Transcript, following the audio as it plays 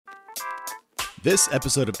This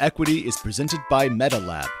episode of Equity is presented by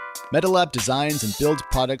MetaLab. MetaLab designs and builds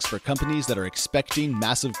products for companies that are expecting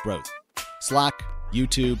massive growth. Slack,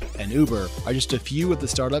 YouTube, and Uber are just a few of the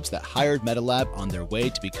startups that hired MetaLab on their way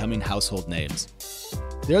to becoming household names.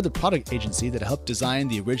 They're the product agency that helped design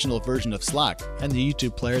the original version of Slack and the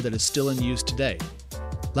YouTube player that is still in use today.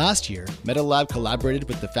 Last year, MetaLab collaborated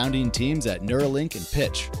with the founding teams at Neuralink and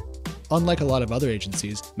Pitch. Unlike a lot of other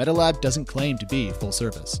agencies, MetaLab doesn't claim to be full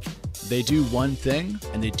service. They do one thing,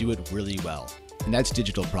 and they do it really well, and that's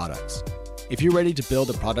digital products. If you're ready to build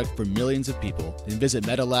a product for millions of people, then visit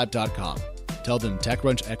metalab.com. Tell them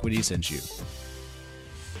TechCrunch Equity sent you.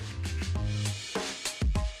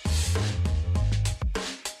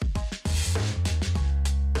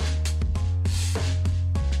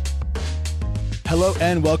 Hello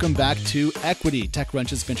and welcome back to Equity,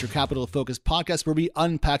 TechCrunch's venture capital focused podcast where we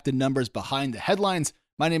unpack the numbers behind the headlines.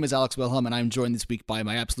 My name is Alex Wilhelm and I'm joined this week by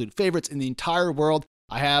my absolute favorites in the entire world.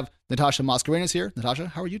 I have Natasha Mascarenhas here. Natasha,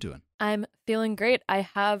 how are you doing? I'm feeling great. I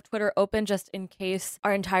have Twitter open just in case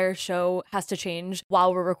our entire show has to change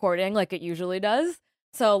while we're recording like it usually does.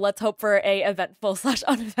 So let's hope for a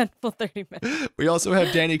eventful/uneventful 30 minutes. We also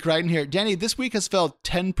have Danny Crichton here. Danny, this week has felt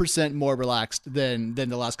 10% more relaxed than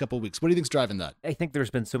the last couple of weeks. What do you think's driving that? I think there's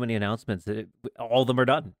been so many announcements that all of them are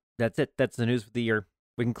done. That's it. That's the news for the year.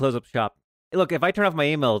 We can close up shop. Look, if I turn off my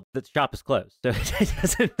email, the shop is closed. So it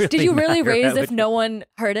doesn't really Did you really matter. raise if no one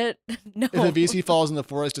heard it? No. If a VC falls in the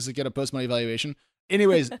forest just to get a post-money valuation.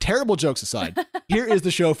 Anyways, terrible jokes aside, here is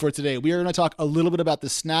the show for today. We are going to talk a little bit about the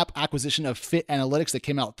Snap acquisition of Fit Analytics that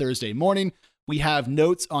came out Thursday morning. We have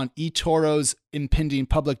notes on eToro's impending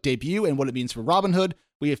public debut and what it means for Robinhood.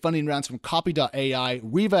 We have funding rounds from Copy.ai,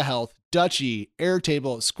 Riva Health, Dutchie,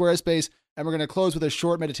 Airtable, Squarespace, and we're going to close with a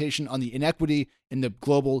short meditation on the inequity in the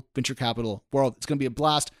global venture capital world. It's going to be a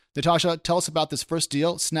blast. Natasha, tell us about this first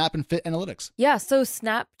deal, Snap and Fit Analytics. Yeah, so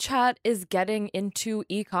Snapchat is getting into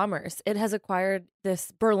e-commerce. It has acquired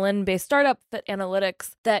this Berlin-based startup, Fit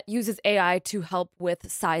Analytics, that uses AI to help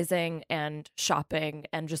with sizing and shopping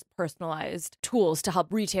and just personalized tools to help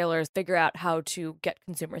retailers figure out how to get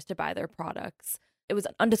consumers to buy their products. It was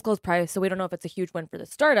an undisclosed price, so we don't know if it's a huge win for the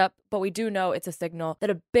startup, but we do know it's a signal that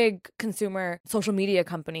a big consumer social media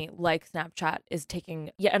company like Snapchat is taking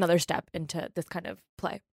yet another step into this kind of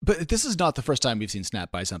play. But this is not the first time we've seen Snap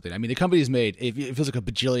buy something. I mean, the company's made, it feels like a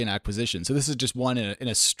bajillion acquisitions. So this is just one in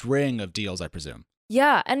a string of deals, I presume.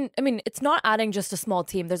 Yeah. And I mean, it's not adding just a small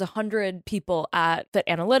team. There's 100 people at Fit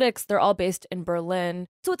Analytics. They're all based in Berlin.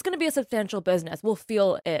 So it's going to be a substantial business. We'll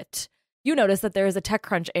feel it. You notice that there is a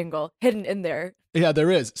TechCrunch angle hidden in there. Yeah,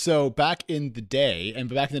 there is. So back in the day,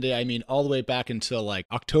 and back in the day, I mean all the way back until like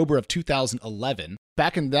October of 2011,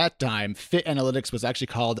 back in that time, Fit Analytics was actually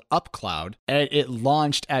called UpCloud, and it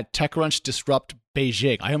launched at TechCrunch Disrupt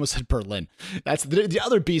Beijing. I almost said Berlin. That's the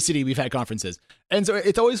other B city we've had conferences. And so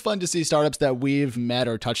it's always fun to see startups that we've met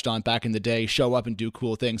or touched on back in the day show up and do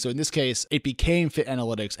cool things. So in this case, it became Fit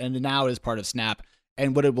Analytics, and now it is part of Snap.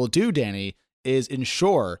 And what it will do, Danny, is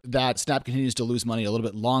ensure that Snap continues to lose money a little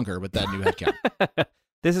bit longer with that new headcount.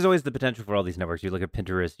 This is always the potential for all these networks. You look at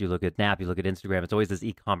Pinterest, you look at Snap, you look at Instagram. It's always this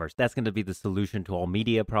e-commerce. That's going to be the solution to all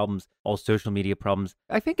media problems, all social media problems.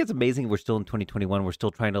 I think it's amazing we're still in 2021. We're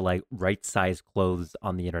still trying to like right-size clothes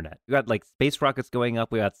on the internet. We got like space rockets going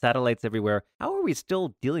up. We got satellites everywhere. How are we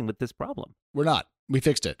still dealing with this problem? We're not. We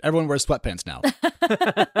fixed it. Everyone wears sweatpants now.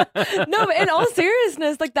 No, but in all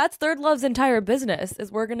seriousness, like that's Third Love's entire business is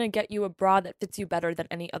we're going to get you a bra that fits you better than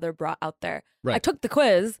any other bra out there. Right. I took the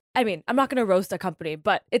quiz. I mean, I'm not going to roast a company,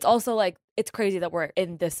 but it's also like, it's crazy that we're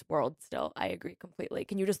in this world still. I agree completely.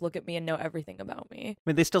 Can you just look at me and know everything about me? I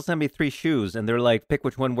mean, they still send me 3 shoes and they're like, pick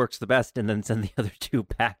which one works the best and then send the other 2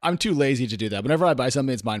 back. I'm too lazy to do that. Whenever I buy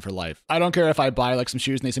something, it's mine for life. I don't care if I buy like some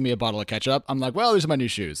shoes and they send me a bottle of ketchup. I'm like, well, these are my new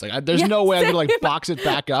shoes. Like, there's no way I'm going to like box it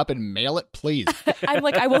back up and mail it, please. I'm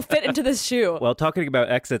like, I will fit into this shoe. Well, talking about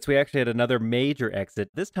exits, we actually had another major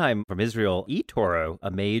exit, this time from Israel, eToro,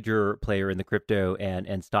 a major player in the crypto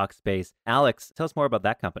and stock space. Alex, tell us more about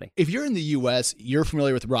that company. If you're in the US, you're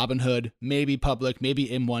familiar with Robinhood, maybe Public, maybe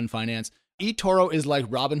M1 Finance. eToro is like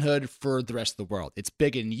Robinhood for the rest of the world. It's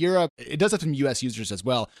big in Europe. It does have some US users as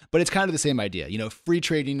well, but it's kind of the same idea. You know, free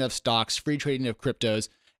trading of stocks, free trading of cryptos.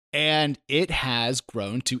 And it has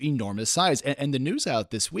grown to enormous size. And the news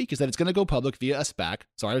out this week is that it's going to go public via a SPAC.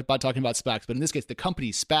 Sorry about talking about SPACs, but in this case, the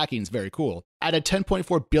company SPACing is very cool. At a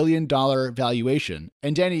 $10.4 billion valuation.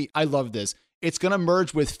 And Danny, I love this. It's going to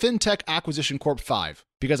merge with FinTech Acquisition Corp 5,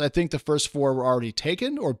 because I think the first 4 were already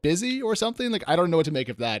taken or busy or something. Like, I don't know what to make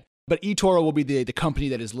of that. But eToro will be the company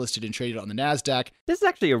that is listed and traded on the NASDAQ. This is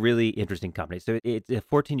actually a really interesting company. So it's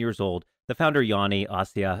 14 years old. The founder, Yanni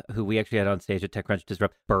Asia, who we actually had on stage at TechCrunch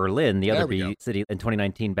Disrupt Berlin, the other big city in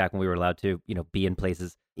 2019, back when we were allowed to, be in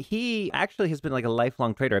places. He actually has been like a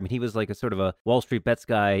lifelong trader. I mean, he was like a sort of a Wall Street bets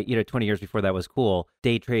guy, 20 years before that was cool,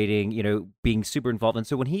 day trading, being super involved. And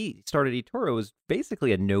so when he started eToro, it was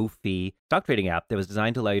basically a no-fee stock trading app that was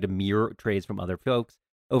designed to allow you to mirror trades from other folks.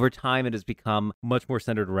 Over time, it has become much more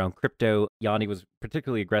centered around crypto. Yanni was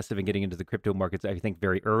particularly aggressive in getting into the crypto markets, I think,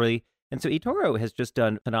 very early. And so eToro has just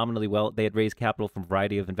done phenomenally well. They had raised capital from a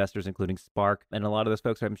variety of investors, including Spark. And a lot of those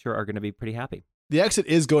folks, I'm sure, are going to be pretty happy. The exit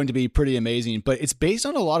is going to be pretty amazing, but it's based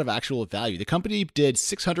on a lot of actual value. The company did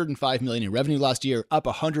 $605 million in revenue last year, up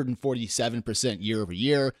 147% year over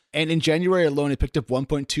year. And in January alone, it picked up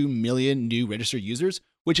 1.2 million new registered users,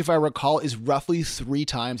 which, if I recall, is roughly 3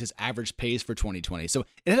 times its average pace for 2020. So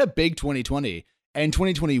it had a big 2020, and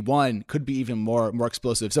 2021 could be even more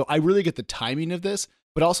explosive. So I really get the timing of this.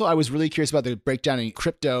 But also, I was really curious about the breakdown in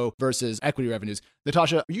crypto versus equity revenues.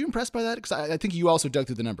 Natasha, are you impressed by that? Because I think you also dug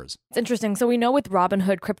through the numbers. It's interesting. So we know with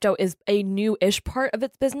Robinhood, crypto is a new-ish part of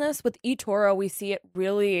its business. With eToro, we see it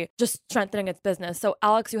really just strengthening its business. So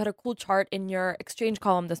Alex, you had a cool chart in your exchange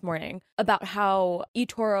column this morning about how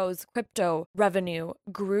eToro's crypto revenue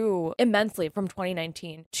grew immensely from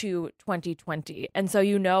 2019 to 2020. And so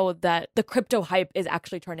you know that the crypto hype is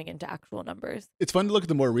actually turning into actual numbers. It's fun to look at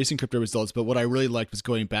the more recent crypto results, but what I really liked was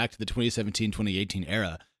going back to the 2017-2018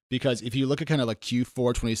 era. Because if you look at kind of like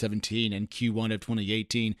Q4 2017 and Q1 of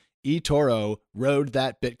 2018, eToro rode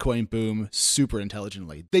that Bitcoin boom super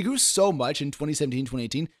intelligently. They grew so much in 2017,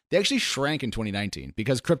 2018, they actually shrank in 2019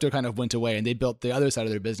 because crypto kind of went away and they built the other side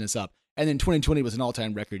of their business up. And then 2020 was an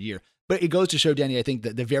all-time record year. But it goes to show, Danny, I think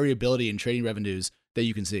that the variability in trading revenues that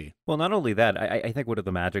you can see. Well, not only that, I think one of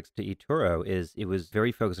the magics to eToro is it was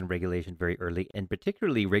very focused on regulation very early, and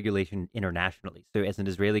particularly regulation internationally. So as an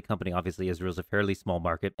Israeli company, obviously Israel's a fairly small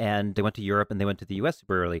market, and they went to Europe and they went to the US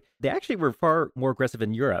super early. They actually were far more aggressive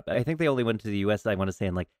in Europe. I think they only went to the US, I want to say,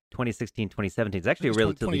 in like 2016, 2017. It's actually a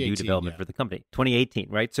relatively new development for the company. 2018,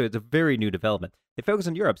 right? So it's a very new development. They focus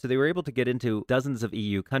on Europe, so they were able to get into dozens of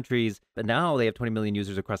EU countries, but now they have 20 million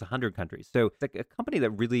users across 100 countries. So it's like a company that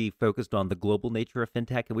really focused on the global nature of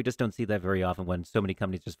fintech, and we just don't see that very often when so many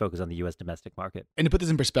companies just focus on the US domestic market. And to put this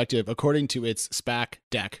in perspective, according to its SPAC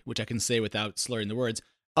deck, which I can say without slurring the words,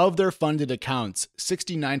 of their funded accounts,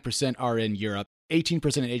 69% are in Europe,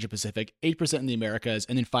 18% in Asia Pacific, 8% in the Americas,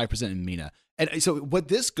 and then 5% in MENA. And so what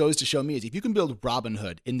this goes to show me is if you can build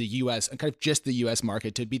Robinhood in the US and kind of just the US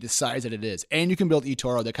market to be the size that it is, and you can build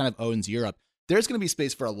eToro that kind of owns Europe, there's going to be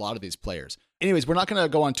space for a lot of these players. Anyways, we're not going to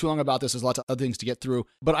go on too long about this. There's lots of other things to get through.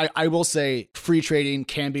 But I will say free trading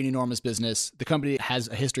can be an enormous business. The company has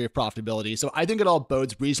a history of profitability. So I think it all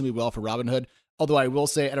bodes reasonably well for Robinhood. Although I will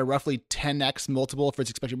say at a roughly 10x multiple for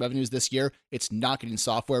its expected revenues this year, it's not getting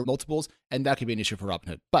software multiples, and that could be an issue for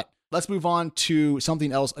Robinhood. But let's move on to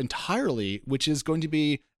something else entirely, which is going to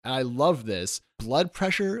be, and I love this, blood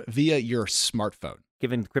pressure via your smartphone.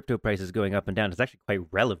 Given crypto prices going up and down, it's actually quite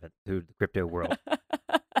relevant to the crypto world.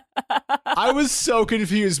 I was so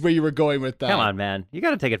confused where you were going with that. Come on, man. You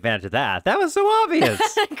got to take advantage of that. That was so obvious.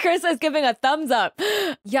 Chris is giving a thumbs up.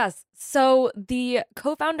 Yes. So the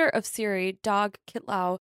co-founder of Siri, Dag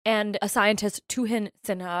Kitlau, and a scientist, Tuhin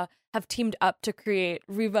Sinha, have teamed up to create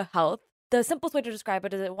Riva Health. The simplest way to describe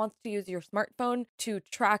it is it wants to use your smartphone to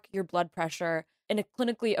track your blood pressure in a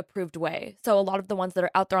clinically approved way. So a lot of the ones that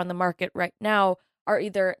are out there on the market right now are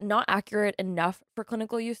either not accurate enough for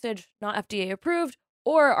clinical usage, not FDA approved,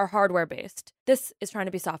 or are hardware based. This is trying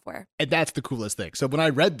to be software. And that's the coolest thing. So when I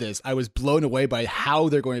read this, I was blown away by how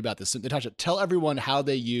they're going about this. So Natasha, tell everyone how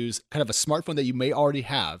they use kind of a smartphone that you may already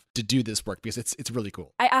have to do this work, because it's really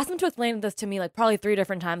cool. I asked them to explain this to me like probably 3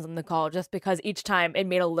 different times on the call, just because each time it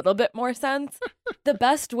made a little bit more sense. The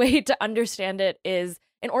best way to understand it is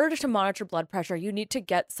in order to monitor blood pressure, you need to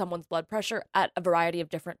get someone's blood pressure at a variety of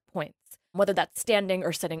different points, whether that's standing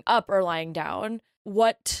or sitting up or lying down.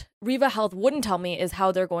 What Riva Health wouldn't tell me is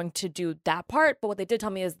how they're going to do that part, but what they did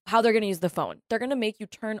tell me is how they're going to use the phone. They're going to make you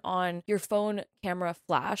turn on your phone camera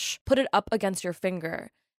flash, put it up against your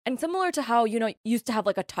finger. And similar to how, you used to have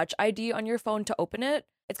like a touch ID on your phone to open it,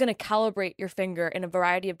 it's going to calibrate your finger in a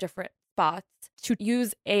variety of different spots to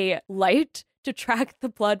use a light to track the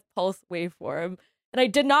blood pulse waveform. And I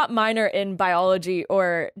did not minor in biology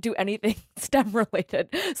or do anything STEM related.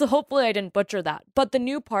 So hopefully I didn't butcher that. But the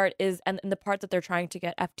new part is, and the part that they're trying to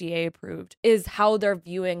get FDA approved, is how they're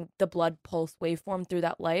viewing the blood pulse waveform through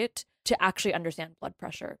that light to actually understand blood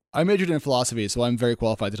pressure. I majored in philosophy, so I'm very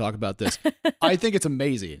qualified to talk about this. I think it's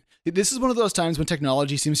amazing. This is one of those times when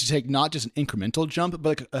technology seems to take not just an incremental jump,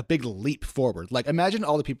 but like a big leap forward. Like imagine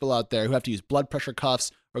all the people out there who have to use blood pressure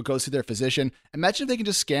cuffs or go see their physician. Imagine if they can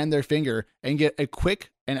just scan their finger and get a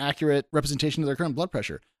quick and accurate representation of their current blood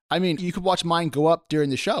pressure. I mean, you could watch mine go up during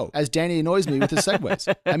the show as Danny annoys me with his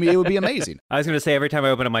segues. I mean, it would be amazing. I was going to say, every time I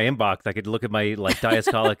open up my inbox, I could look at my like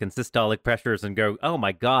diastolic and systolic pressures and go, oh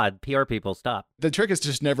my God, PR people, stop. The trick is to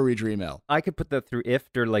just never read your email. I could put that through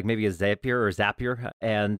IFT or like maybe a Zapier,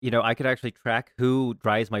 and I could actually track who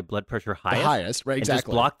drives my blood pressure highest. The highest, right? And Exactly.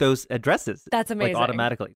 just block those addresses. That's amazing. Like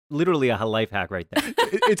automatically. Literally a life hack right there.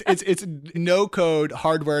 It's no code,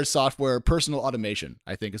 hardware, software, personal automation,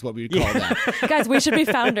 I think is what we would call that. Guys, we should be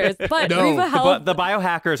founders. But No. Riva Health, But the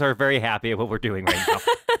biohackers are very happy at what we're doing right now.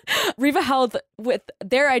 Riva Health, with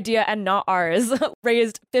their idea and not ours,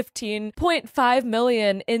 raised $15.5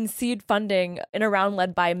 million in seed funding in a round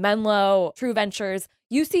led by Menlo, True Ventures,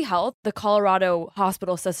 UC Health, the Colorado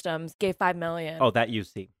hospital systems gave $5 million. Oh, that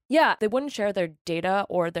UC. Yeah, they wouldn't share their data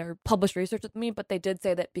or their published research with me, but they did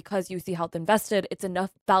say that because UC Health invested, it's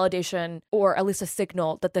enough validation or at least a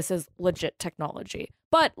signal that this is legit technology.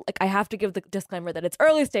 But like, I have to give the disclaimer that it's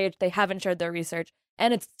early stage, they haven't shared their research,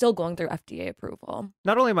 and it's still going through FDA approval.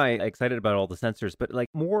 Not only am I excited about all the sensors, but like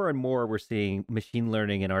more and more we're seeing machine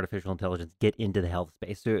learning and artificial intelligence get into the health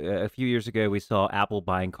space. So a few years ago, we saw Apple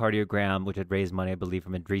buying Cardiogram, which had raised money, I believe,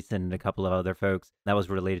 from Andreessen and a couple of other folks. That was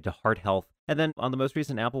related to heart health. And then on the most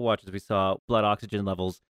recent Apple Watches, we saw blood oxygen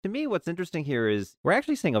levels. To me, what's interesting here is we're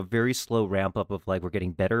actually seeing a very slow ramp up of like we're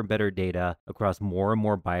getting better and better data across more and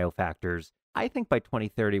more biofactors. I think by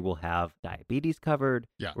 2030, we'll have diabetes covered.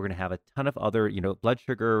 Yeah. We're going to have a ton of other, blood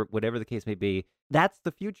sugar, whatever the case may be. That's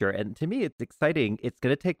the future. And to me, it's exciting. It's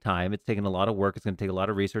going to take time. It's taken a lot of work. It's going to take a lot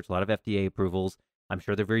of research, a lot of FDA approvals. I'm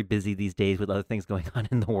sure they're very busy these days with other things going on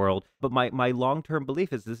in the world. But my long-term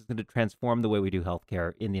belief is this is going to transform the way we do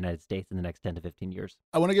healthcare in the United States in the next 10 to 15 years.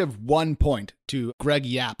 I want to give 1 point to Greg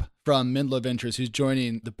Yap from Menlo Ventures, who's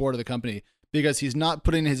joining the board of the company, because he's not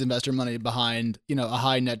putting his investor money behind, a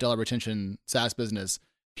high net dollar retention SaaS business.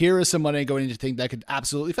 Here is some money going into things that could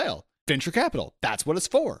absolutely fail. Venture capital, that's what it's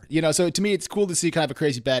for. So to me, it's cool to see kind of a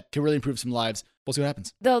crazy bet can really improve some lives. We'll see what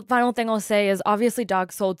happens. The final thing I'll say is obviously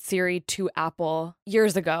Doug sold Siri to Apple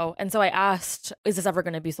years ago. And so I asked, is this ever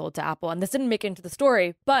going to be sold to Apple? And this didn't make it into the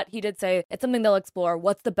story, but he did say it's something they'll explore.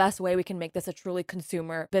 What's the best way we can make this a truly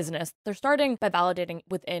consumer business? They're starting by validating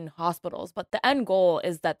within hospitals, but the end goal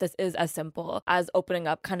is that this is as simple as opening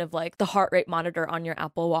up kind of like the heart rate monitor on your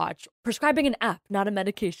Apple Watch. Prescribing an app, not a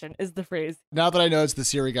medication, is the phrase. Now that I know it's the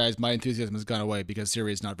Siri guys, my enthusiasm has gone away because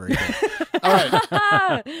Siri is not very good. All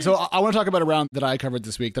right. So I want to talk about a round that I covered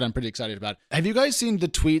this week that I'm pretty excited about. Have you guys seen the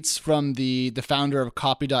tweets from the founder of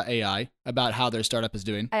Copy.ai about how their startup is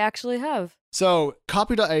doing? I actually have. So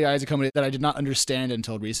Copy.ai is a company that I did not understand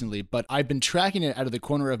until recently, but I've been tracking it out of the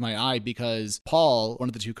corner of my eye because Paul, one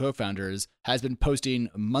of the two co-founders, has been posting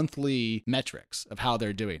monthly metrics of how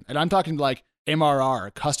they're doing. And I'm talking like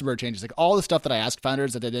MRR, customer changes, like all the stuff that I ask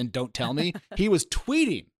founders that they then don't tell me. He was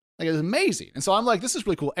tweeting. Like, it was amazing. And so I'm like, this is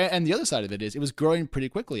really cool. And the other side of it is it was growing pretty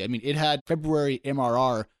quickly. I mean, it had February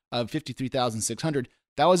MRR of 53,600.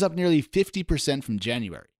 That was up nearly 50% from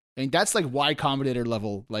January. I mean, that's like Y Combinator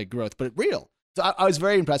level like growth, but real. So I was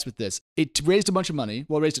very impressed with this. It raised a bunch of money.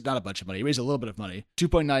 Well, it raised not a bunch of money. It raised a little bit of money.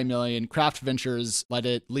 2.9 million. Craft Ventures led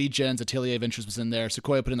it. Lead Gens, Atelier Ventures was in there.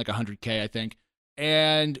 Sequoia put in like 100K, I think.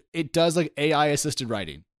 And it does like AI assisted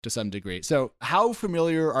writing to some degree. So how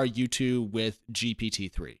familiar are you two with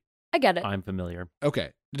GPT-3? I get it. I'm familiar.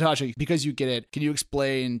 Okay. Natasha, because you get it, can you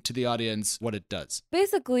explain to the audience what it does?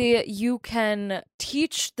 Basically, you can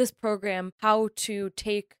teach this program how to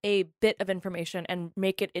take a bit of information and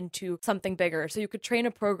make it into something bigger. So you could train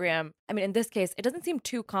a program. I mean, in this case, it doesn't seem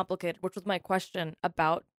too complicated, which was my question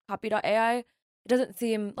about Copy.ai. It doesn't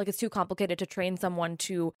seem like it's too complicated to train someone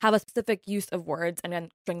to have a specific use of words and then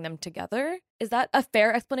string them together. Is that a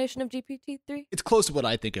fair explanation of GPT-3? It's close to what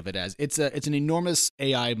I think of it as. It's an enormous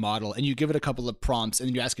AI model, and you give it a couple of prompts,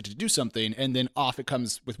 and you ask it to do something, and then off it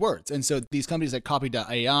comes with words. And so these companies like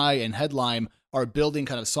Copy.ai and Headlime are building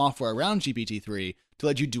kind of software around GPT-3 to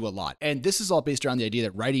let you do a lot. And this is all based around the idea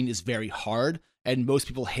that writing is very hard, and most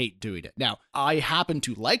people hate doing it. Now, I happen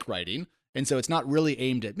to like writing, and so it's not really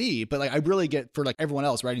aimed at me, but like I really get for like everyone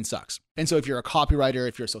else, writing sucks. And so if you're a copywriter,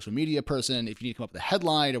 if you're a social media person, if you need to come up with a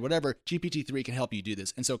headline or whatever, GPT-3 can help you do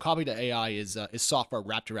this. And so Copy.ai is software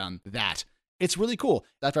wrapped around that. It's really cool.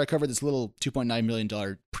 After I covered this little $2.9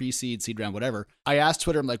 million pre-seed, seed round, whatever, I asked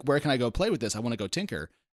Twitter, I'm like, where can I go play with this? I want to go tinker.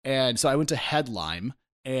 And so I went to Headlime,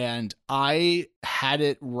 and I had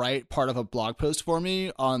it write part of a blog post for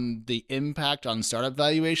me on the impact on startup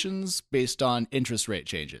valuations based on interest rate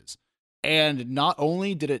changes. And not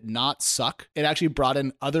only did it not suck, it actually brought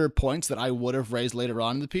in other points that I would have raised later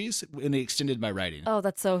on in the piece, and it extended my writing. Oh,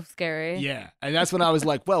 that's so scary. Yeah. And that's when I was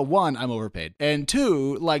like, well, one, I'm overpaid. And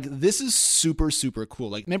two, like, this is super, super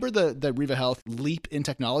cool. Like, remember the Riva Health leap in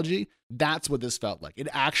technology? That's what this felt like. It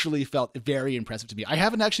actually felt very impressive to me. I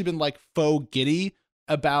haven't actually been like faux giddy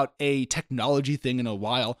about a technology thing in a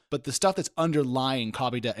while, but the stuff that's underlying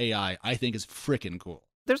Copy.ai, I think is freaking cool.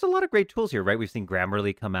 There's a lot of great tools here, right? We've seen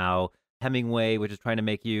Grammarly come out. Hemingway, which is trying to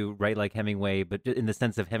make you write like Hemingway, but in the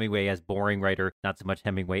sense of Hemingway as boring writer, not so much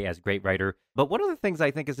Hemingway as great writer. But one of the things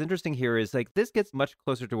I think is interesting here is like this gets much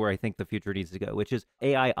closer to where I think the future needs to go, which is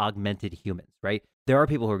AI augmented humans, right? There are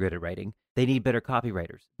people who are good at writing. They need better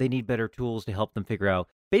copywriters. They need better tools to help them figure out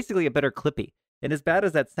basically a better Clippy. And as bad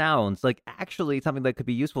as that sounds, like actually something that could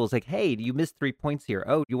be useful is like, hey, you missed 3 points here.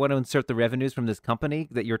 Oh, you want to insert the revenues from this company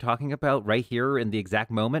that you're talking about right here in the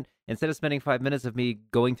exact moment? Instead of spending 5 minutes of me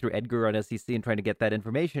going through Edgar on SEC and trying to get that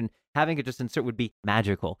information, having it just insert would be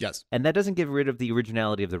magical. Yes. And that doesn't get rid of the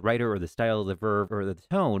originality of the writer or the style of the verb or the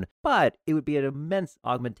tone, but it would be an immense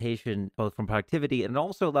augmentation both from productivity and it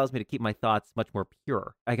also allows me to keep my thoughts much more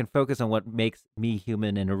pure. I can focus on what makes me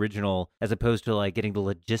human and original as opposed to like getting the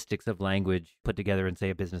logistics of language put together in,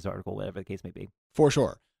 say, a business article, whatever the case may be. For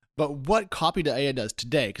sure. But what Copy.ai does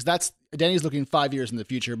today, because that's Danny's looking 5 years in the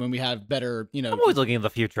future when we have better, I'm always looking in the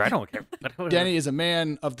future. I don't care. Danny is a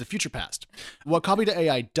man of the future past. What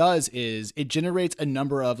Copy.ai does is it generates a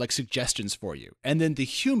number of like suggestions for you, and then the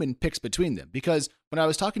human picks between them. Because when I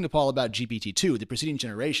was talking to Paul about GPT-2, the preceding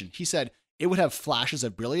generation, he said it would have flashes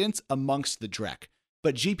of brilliance amongst the dreck.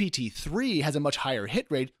 But GPT-3 has a much higher hit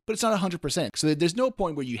rate, but it's not 100%. So there's no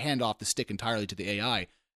point where you hand off the stick entirely to the AI.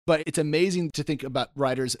 But it's amazing to think about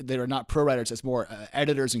writers that are not pro writers as more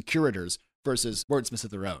editors and curators versus wordsmiths of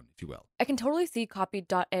their own, if you will. I can totally see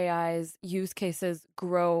Copy.ai's use cases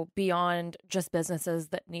grow beyond just businesses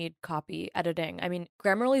that need copy editing. I mean,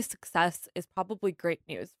 Grammarly's success is probably great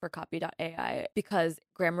news for Copy.ai because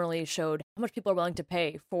Grammarly showed how much people are willing to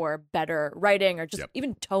pay for better writing or just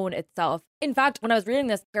even tone itself. In fact, when I was reading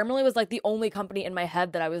this, Grammarly was like the only company in my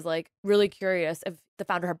head that I was like really curious if the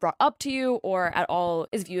founder had brought up to you or at all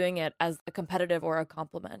is viewing it as a competitive or a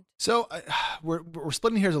compliment. So we're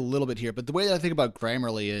splitting hairs a little bit here, but the way that I think about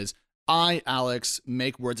Grammarly is I, Alex,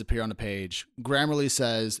 make words appear on a page. Grammarly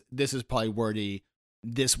says, this is probably wordy.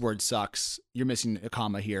 This word sucks. You're missing a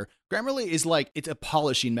comma here. Grammarly is like, it's a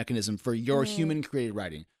polishing mechanism for your human created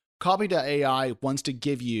writing. Copy.ai wants to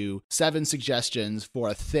give you 7 suggestions for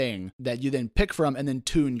a thing that you then pick from and then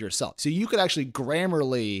tune yourself. So you could actually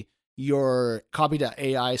Grammarly your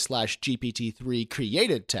Copy.ai/GPT-3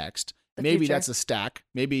 created text. Maybe that's a stack.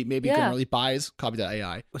 Maybe Grammarly buys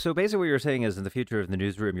Copy.ai. So basically what you're saying is in the future of the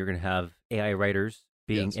newsroom, you're going to have AI writers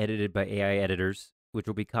being edited by AI editors, which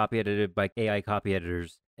will be copy edited by AI copy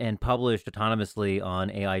editors and published autonomously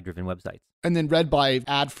on AI-driven websites. And then read by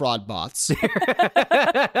ad fraud bots.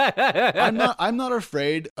 I'm not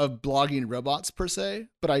afraid of blogging robots per se,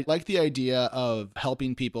 but I like the idea of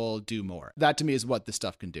helping people do more. That to me is what this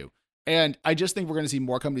stuff can do. And I just think we're going to see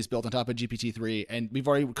more companies built on top of GPT-3. And we've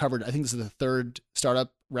already covered, I think this is the 3rd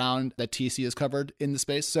startup round that TC has covered in the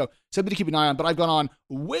space. So something to keep an eye on, but I've gone on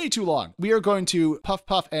way too long. We are going to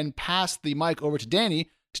puff and pass the mic over to Danny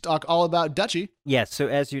to talk all about Dutchy. Yes, so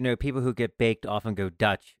as you know, people who get baked often go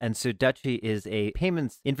Dutch. And so Dutchy is a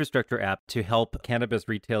payments infrastructure app to help cannabis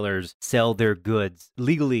retailers sell their goods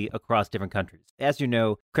legally across different countries. As you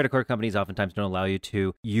know, credit card companies oftentimes don't allow you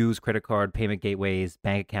to use credit card payment gateways,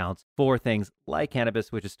 bank accounts for things like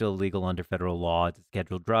cannabis, which is still illegal under federal law. It's a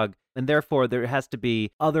scheduled drug. And therefore, there has to be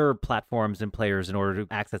other platforms and players in order to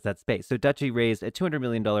access that space. So Dutchy raised a $200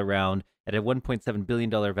 million round at a $1.7 billion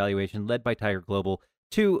valuation led by Tiger Global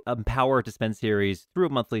to empower dispensaries through a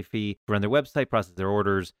monthly fee to run their website, process their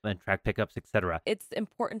orders, and track pickups, etc. It's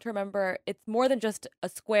important to remember it's more than just a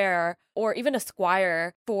Square or even a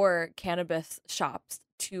Squire for cannabis shops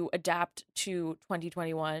to adapt to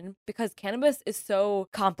 2021 because cannabis is so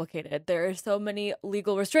complicated. There are so many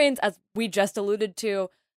legal restraints, as we just alluded to.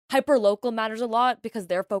 Hyperlocal matters a lot because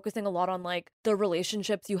they're focusing a lot on like the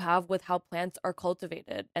relationships you have with how plants are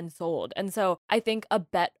cultivated and sold. And so I think a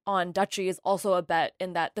bet on Dutchy is also a bet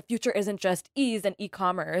in that the future isn't just ease and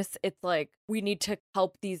e-commerce. It's like we need to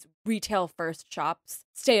help these retail first shops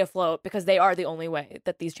stay afloat because they are the only way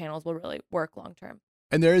that these channels will really work long term.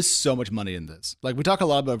 And there is so much money in this. Like we talk a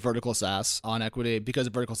lot about vertical SaaS on Equity because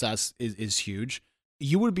vertical SaaS is huge.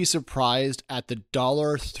 you would be surprised at the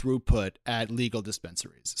dollar throughput at legal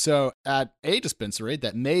dispensaries. So at a dispensary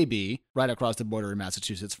that may be right across the border in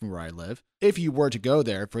Massachusetts from where I live, if you were to go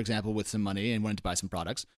there, for example, with some money and wanted to buy some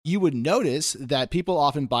products, you would notice that people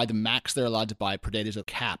often buy the max they're allowed to buy per day. There's a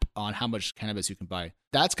cap on how much cannabis you can buy.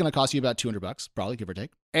 That's going to cost you about $200, probably, give or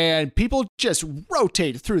take. And people just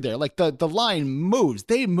rotate through there. Like the line moves.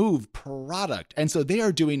 They move product. And so they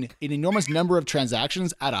are doing an enormous number of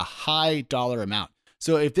transactions at a high dollar amount.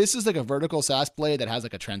 So if this is like a vertical SaaS play that has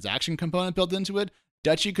like a transaction component built into it,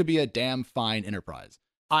 Dutchie could be a damn fine enterprise.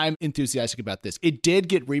 I'm enthusiastic about this. It did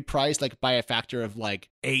get repriced like by a factor of like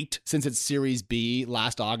 8 since its Series B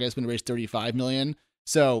last August when it raised $35 million.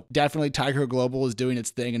 So definitely Tiger Global is doing its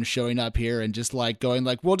thing and showing up here and just like going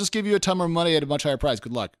like, we'll just give you a ton more money at a much higher price.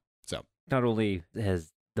 Good luck. So not only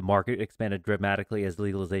has the market expanded dramatically as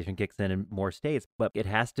legalization kicks in more states, but it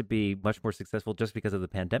has to be much more successful just because of the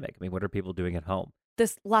pandemic. I mean, what are people doing at home?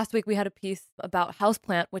 This last week, we had a piece about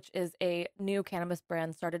Houseplant, which is a new cannabis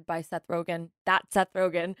brand started by Seth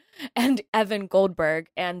Rogen, and Evan Goldberg.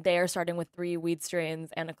 And they are starting with 3 weed strains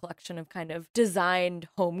and a collection of kind of designed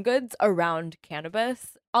home goods around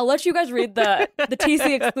cannabis. I'll let you guys read the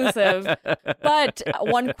TC exclusive. But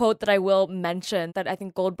one quote that I will mention that I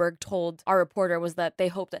think Goldberg told our reporter was that they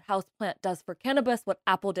hope that Houseplant does for cannabis what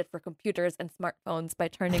Apple did for computers and smartphones by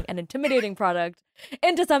turning an intimidating product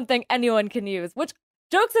into something anyone can use, which,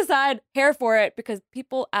 jokes aside, hair for it, because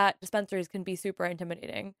people at dispensaries can be super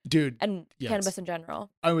intimidating. Dude. And yes. Cannabis in general.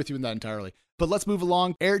 I'm with you in that entirely. But let's move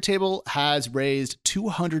along. Airtable has raised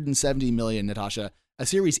 $270 million, Natasha, a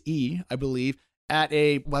Series E, I believe, at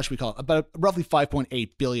a, what should we call it, about roughly $5.8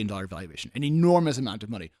 billion valuation, an enormous amount of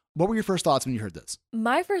money. What were your first thoughts when you heard this?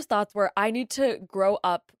 My first thoughts were I need to grow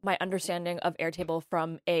up my understanding of Airtable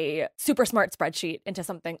from a super smart spreadsheet into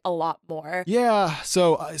something a lot more. Yeah.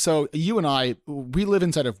 So you and I, we live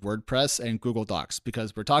inside of WordPress and Google Docs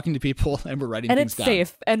because we're talking to people and we're writing things down. And it's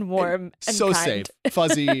safe and warm and so kind. Safe,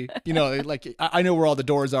 fuzzy, like I know where all the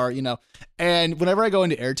doors are, And whenever I go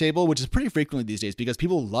into Airtable, which is pretty frequently these days because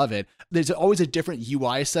people love it, there's always a different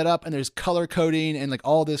UI setup and there's color coding and like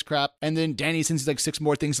all this crap. And then Danny sends like 6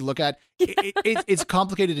 more things to look at. It's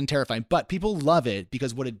complicated and terrifying, but people love it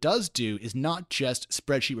because what it does do is not just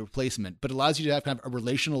spreadsheet replacement, but allows you to have kind of a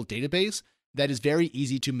relational database that is very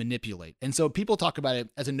easy to manipulate. And so people talk about it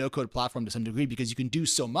as a no-code platform to some degree because you can do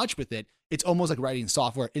so much with it. It's almost like writing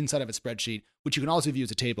software inside of a spreadsheet, which you can also view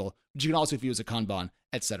as a table, which you can also view as a Kanban,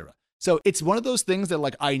 etc. So it's one of those things that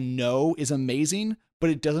like I know is amazing, but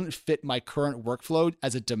it doesn't fit my current workflow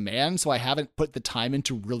as a demand. So I haven't put the time in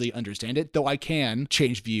to really understand it, though I can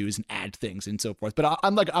change views and add things and so forth. But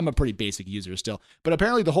I'm a pretty basic user still. But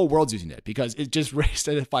apparently the whole world's using it because it just raised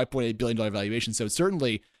at a $5.8 billion valuation. So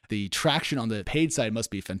certainly the traction on the paid side must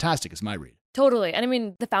be fantastic, is my read. Totally. And I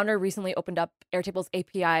mean, the founder recently opened up Airtable's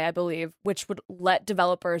API, I believe, which would let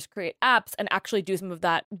developers create apps and actually do some of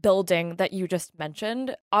that building that you just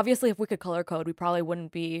mentioned. Obviously, if we could color code, we probably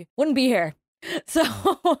wouldn't be here. So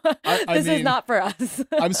this is not for us.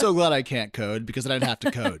 I'm so glad I can't code because then I'd have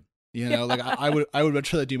to code. Like I would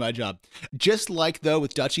much rather do my job. Just like though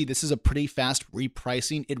with Dutchie, this is a pretty fast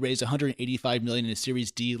repricing. It raised $185 million in a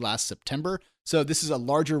Series D last September. So this is a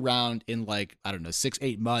larger round in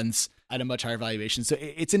 6-8 months at a much higher valuation. So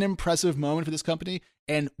it's an impressive moment for this company.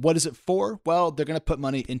 And what is it for? Well, they're going to put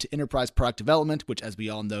money into enterprise product development, which, as we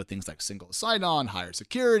all know, things like single sign-on, higher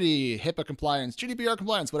security, HIPAA compliance, GDPR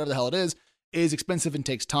compliance, whatever the hell it is expensive and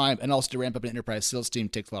takes time. And also to ramp up an enterprise sales team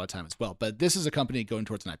takes a lot of time as well. But this is a company going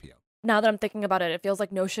towards an IPO. Now that I'm thinking about it, it feels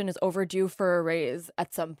like Notion is overdue for a raise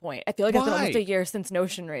at some point. I feel like it's been almost a year since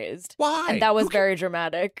Notion raised. Why? And that was very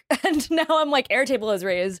dramatic. And now I'm like, Airtable has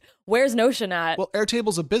raised. Where's Notion at? Well,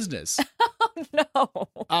 Airtable's a business. Oh, no.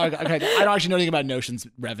 Okay. I don't actually know anything about Notion's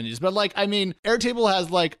revenues, but Airtable has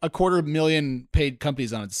like 250,000 paid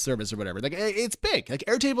companies on its service or whatever. Like it's big. Like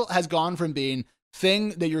Airtable has gone from being thing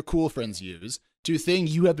that your cool friends use to thing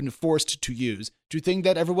you have been forced to use to thing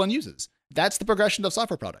that everyone uses. That's the progression of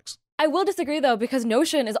software products. I will disagree, though, because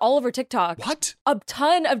Notion is all over TikTok. What? A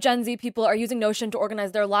ton of Gen Z people are using Notion to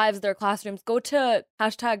organize their lives, their classrooms. Go to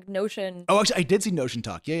 #Notion. Oh, actually, I did see Notion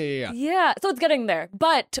talk. Yeah. Yeah, so it's getting there.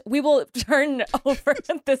 But we will turn over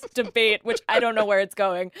this debate, which I don't know where it's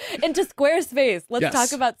going, into Squarespace. Let's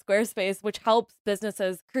talk about Squarespace, which helps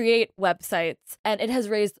businesses create websites. And it has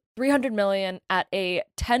raised $300 million at a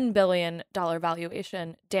 $10 billion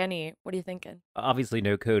valuation. Danny, what are you thinking? Obviously,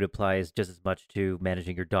 no code applies just as much to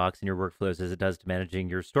managing your docs and your workflows as it does to managing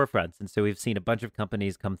your storefronts. And so we've seen a bunch of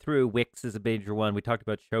companies come through. Wix is a major one. We talked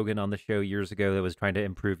about Shogun on the show years ago that was trying to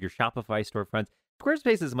improve your Shopify storefronts.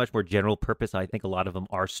 Squarespace is a much more general purpose. I think a lot of them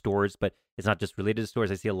are stores, but it's not just related to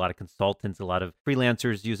stores. I see a lot of consultants, a lot of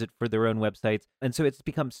freelancers use it for their own websites. And so it's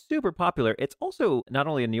become super popular. It's also not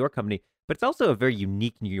only a New York company, but it's also a very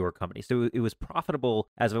unique New York company. So it was profitable,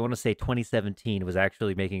 as I want to say 2017, it was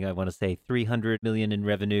actually making, I want to say 300 million in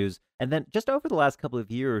revenues. And then just over the last couple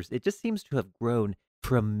of years, it just seems to have grown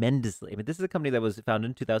tremendously. I mean, this is a company that was founded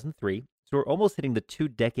in 2003. So we're almost hitting the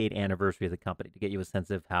 2-decade anniversary of the company to get you a sense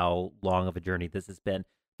of how long of a journey this has been.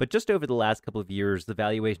 But just over the last couple of years, the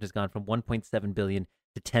valuation has gone from 1.7 billion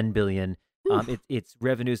to 10 billion. Its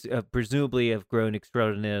revenues presumably have grown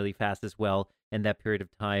extraordinarily fast as well in that period of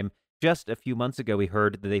time. Just a few months ago, we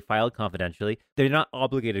heard that they filed confidentially. They're not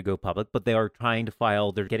obligated to go public, but they are trying to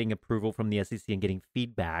file. They're getting approval from the SEC and getting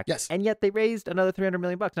feedback. Yes. And yet they raised another $300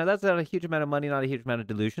 million. Now, that's not a huge amount of money, not a huge amount of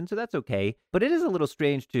dilution, so that's okay. But it is a little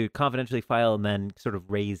strange to confidentially file and then sort of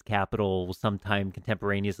raise capital sometime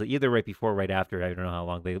contemporaneously, either right before or right after. I don't know how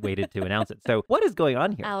long they waited to announce it. So what is going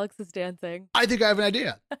on here? Alex is dancing. I think I have an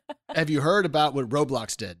idea. Have you heard about what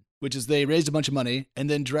Roblox did? Which is they raised a bunch of money and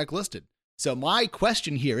then direct listed. So my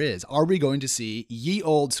question here is, are we going to see ye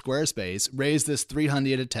old Squarespace raise this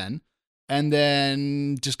 300 to 10 and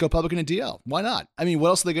then just go public in a DL? Why not? I mean, what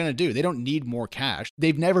else are they going to do? They don't need more cash.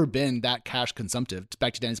 They've never been that cash consumptive.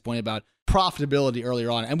 Back to Danny's point about profitability earlier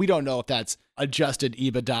on. And we don't know if that's adjusted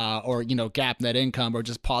EBITDA or, GAAP net income or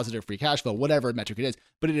just positive free cash flow, whatever metric it is.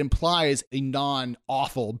 But it implies a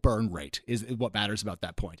non-awful burn rate is what matters about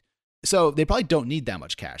that point. So they probably don't need that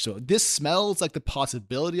much cash. So this smells like the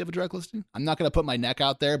possibility of a direct listing. I'm not going to put my neck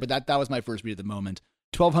out there, but that was my first read at the moment.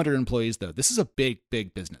 1,200 employees, though. This is a big,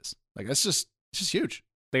 big business. Like, it's just huge.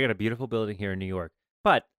 They got a beautiful building here in New York.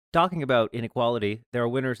 But talking about inequality, there are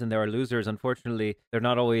winners and there are losers. Unfortunately, they're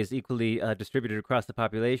not always equally distributed across the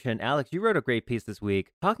population. Alex, you wrote a great piece this week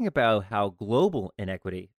talking about how global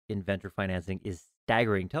inequity in venture financing is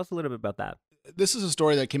staggering. Tell us a little bit about that. This is a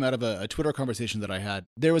story that came out of a Twitter conversation that I had.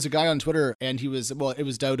 There was a guy on Twitter, and it was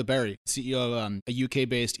Dawda Berry, CEO of a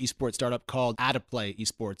UK-based esports startup called Adaplay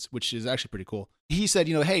Esports, which is actually pretty cool. He said,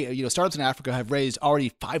 hey, startups in Africa have raised already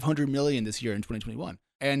 500 million this year in 2021,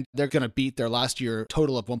 and they're going to beat their last year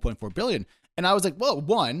total of 1.4 billion. And I was like, well,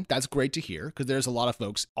 one, that's great to hear because there's a lot of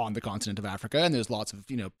folks on the continent of Africa, and there's lots of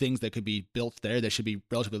things that could be built there that should be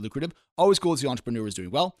relatively lucrative. Always cool to see entrepreneurs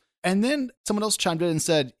doing well. And then someone else chimed in and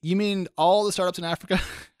said, you mean all the startups in Africa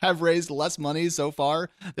have raised less money so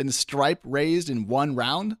far than Stripe raised in one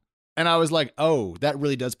round? And I was like, oh, that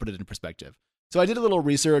really does put it in perspective. So I did a little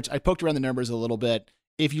research. I poked around the numbers a little bit.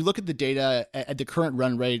 If you look at the data at the current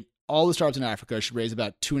run rate, all the startups in Africa should raise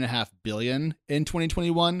about $2.5 billion in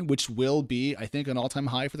 2021, which will be, I think, an all-time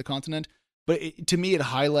high for the continent. But to me, it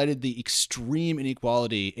highlighted the extreme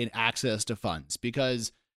inequality in access to funds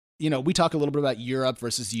because we talk a little bit about Europe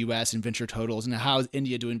versus the US and venture totals and how is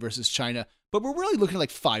India doing versus China, but we're really looking at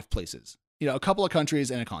like 5 places, a couple of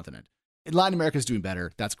countries and a continent. Latin America is doing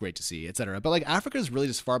better. That's great to see, et cetera. But like Africa is really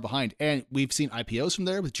just far behind. And we've seen IPOs from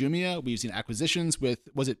there with Jumia. We've seen acquisitions with,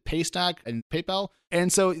 was it Paystack and PayPal?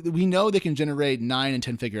 And so we know they can generate 9 and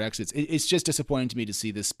 10 figure exits. It's just disappointing to me to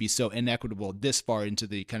see this be so inequitable this far into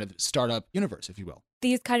the kind of startup universe, if you will.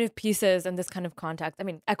 These kind of pieces and this kind of context, I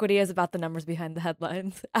mean, equity is about the numbers behind the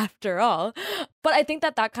headlines after all. But I think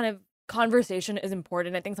that kind of conversation is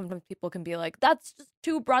important. I think sometimes people can be like, that's just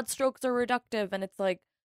too broad strokes or reductive. And it's like,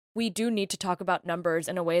 we do need to talk about numbers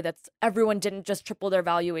in a way that's everyone didn't just triple their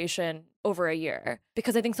valuation over a year.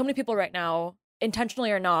 Because I think so many people right now,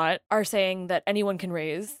 intentionally or not, are saying that anyone can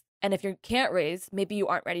raise. And if you can't raise, maybe you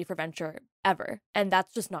aren't ready for venture ever. And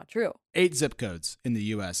that's just not true. 8 zip codes in the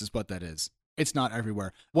US is what that is. It's not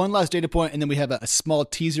everywhere. One last data point, and then we have a small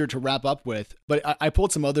teaser to wrap up with. But I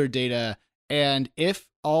pulled some other data, and if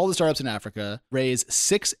all the startups in Africa raise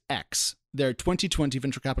 6x their 2020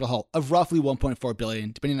 venture capital haul of roughly 1.4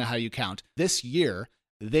 billion, depending on how you count, this year,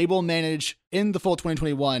 they will manage in the full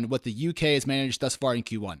 2021 what the UK has managed thus far in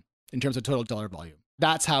Q1 in terms of total dollar volume.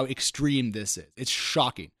 That's how extreme this is. It's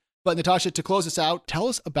shocking. But Natasha, to close us out, tell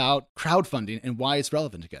us about crowdfunding and why it's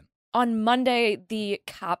relevant again. On Monday, the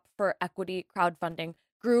cap for equity crowdfunding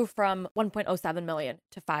grew from 1.07 million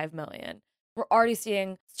to 5 million. We're already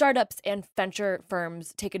seeing startups and venture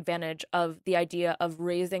firms take advantage of the idea of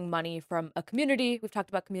raising money from a community. We've talked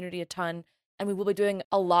about community a ton, and we will be doing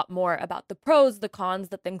a lot more about the pros, the cons,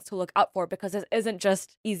 the things to look out for, because this isn't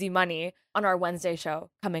just easy money on our Wednesday show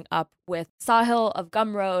coming up with Sahil of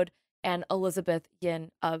Gumroad and Elizabeth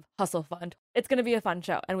Yin of Hustle Fund. It's going to be a fun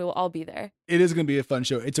show, and we will all be there. It is going to be a fun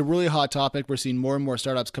show. It's a really hot topic. We're seeing more and more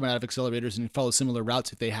startups coming out of accelerators and follow similar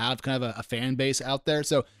routes if they have kind of a fan base out there.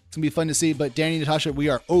 So it's going to be fun to see. But Danny, Natasha, we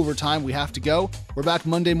are over time. We have to go. We're back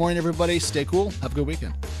Monday morning, everybody. Stay cool. Have a good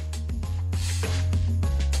weekend.